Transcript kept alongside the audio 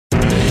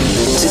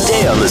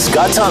today on The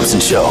Scott Thompson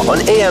Show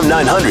on AM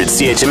 900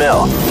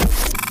 CHML.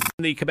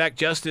 The Quebec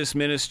Justice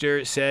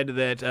Minister said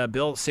that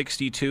Bill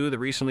 62, the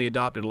recently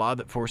adopted law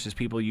that forces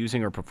people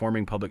using or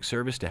performing public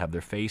service to have their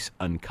face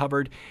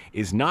uncovered,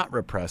 is not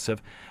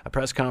repressive. A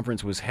press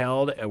conference was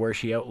held where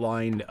she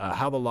outlined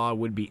how the law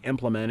would be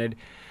implemented.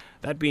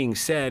 That being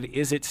said,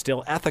 is it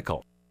still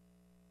ethical?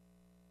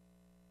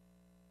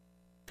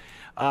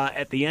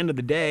 At the end of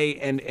the day,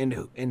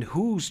 and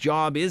whose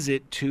job is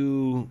it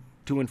to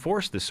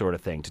enforce this sort of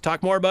thing? To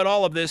talk more about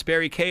all of this,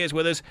 Barry Kay is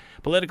with us,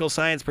 political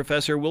science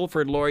professor,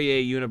 Wilfrid Laurier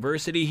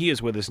University. He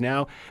is with us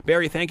now.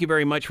 Barry, thank you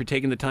very much for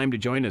taking the time to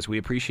join us. We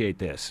appreciate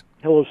this.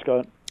 Hello,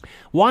 Scott.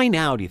 Why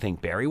now, do you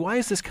think, Barry? Why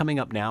is this coming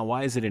up now?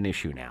 Why is it an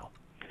issue now?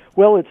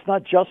 Well, it's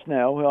not just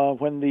now.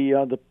 When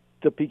the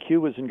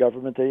PQ was in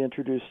government, they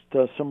introduced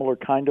a similar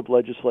kind of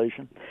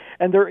legislation.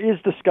 And there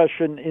is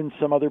discussion in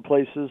some other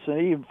places,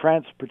 and even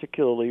France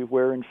particularly,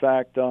 where, in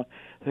fact,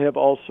 they have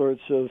all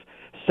sorts of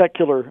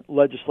secular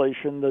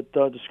legislation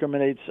that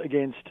discriminates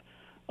against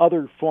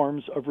other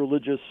forms of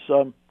religious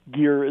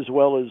gear as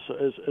well as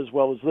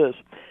this.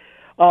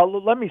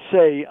 Let me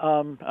say,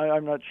 I'm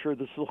not sure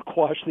this will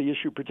quash the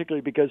issue,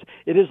 particularly because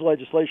it is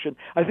legislation.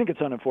 I think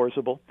it's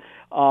unenforceable,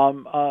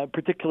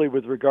 particularly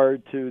with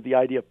regard to the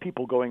idea of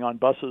people going on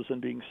buses and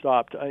being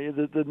stopped.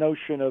 The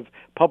notion of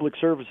public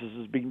services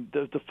is being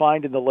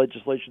defined in the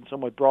legislation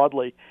somewhat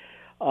broadly.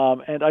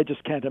 And I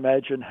just can't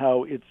imagine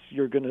how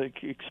you're going to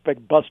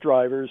expect bus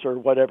drivers or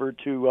whatever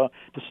to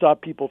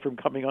stop people from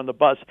coming on the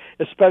bus,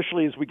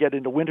 especially as we get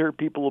into winter.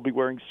 People will be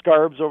wearing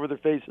scarves over their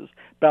faces,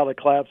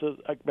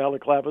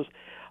 balaclavas.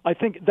 I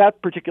think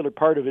that particular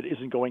part of it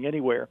isn't going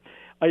anywhere.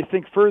 I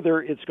think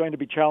further it's going to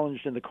be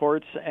challenged in the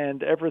courts,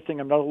 and everything,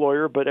 I'm not a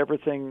lawyer, but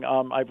everything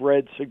I've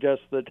read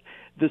suggests that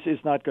this is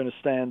not going to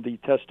stand the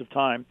test of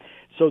time,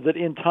 so that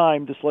in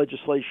time this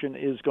legislation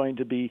is going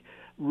to be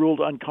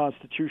ruled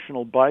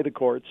unconstitutional by the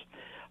courts,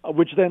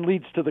 which then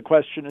leads to the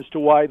question as to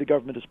why the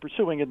government is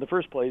pursuing it in the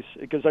first place,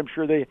 because I'm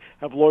sure they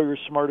have lawyers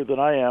smarter than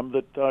I am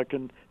that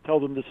can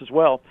tell them this as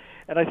well.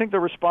 And I think they're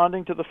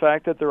responding to the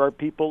fact that there are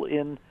people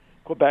in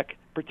Quebec,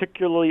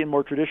 particularly in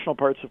more traditional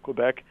parts of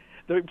Quebec,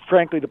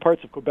 frankly the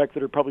parts of Quebec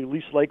that are probably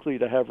least likely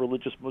to have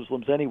religious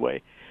Muslims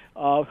anyway,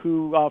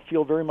 who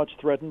feel very much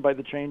threatened by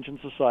the change in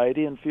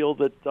society and feel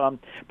that,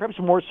 perhaps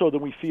more so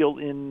than we feel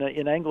in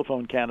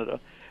Anglophone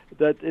Canada,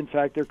 that in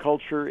fact their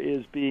culture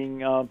is being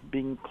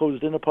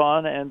closed in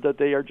upon, and that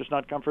they are just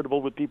not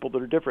comfortable with people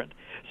that are different.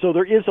 So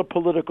there is a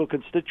political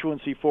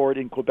constituency for it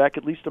in Quebec,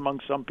 at least among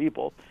some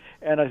people,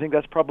 and I think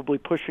that's probably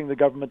pushing the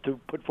government to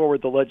put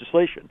forward the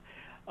legislation.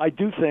 I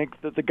do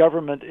think that the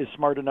government is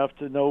smart enough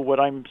to know what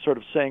I'm sort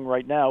of saying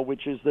right now,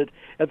 which is that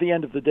at the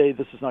end of the day,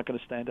 this is not going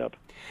to stand up.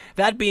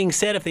 That being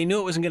said, if they knew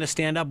it wasn't going to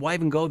stand up, why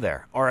even go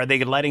there? Or are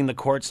they letting the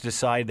courts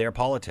decide their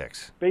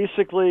politics?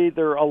 Basically,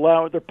 they're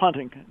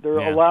punting.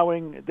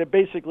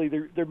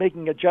 They're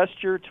making a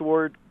gesture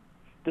toward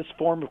this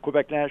form of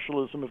Quebec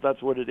nationalism, if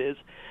that's what it is,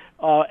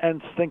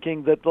 and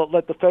thinking that they'll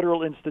let the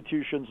federal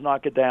institutions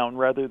knock it down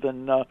rather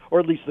than, or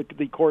at least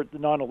the court, the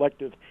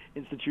non-elective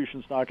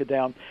institutions knock it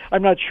down.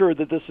 I'm not sure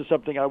that this is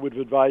something I would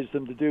advise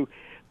them to do,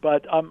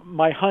 but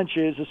my hunch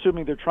is,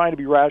 assuming they're trying to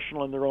be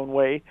rational in their own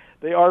way,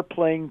 they are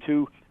playing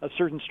to a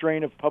certain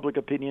strain of public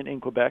opinion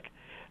in Quebec,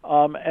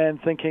 and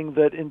thinking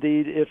that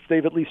indeed if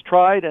they've at least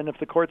tried and if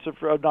the courts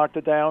have knocked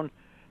it down,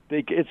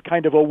 it's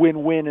kind of a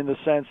win-win in the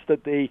sense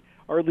that they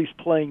are at least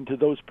playing to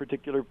those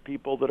particular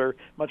people that are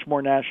much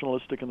more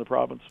nationalistic in the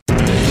province.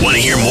 Want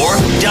to hear more?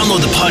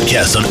 Download the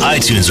podcast on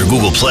iTunes or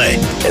Google Play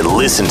and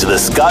listen to The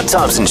Scott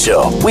Thompson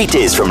Show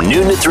weekdays from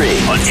noon to 3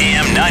 on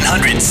AM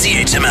 900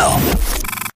 CHML.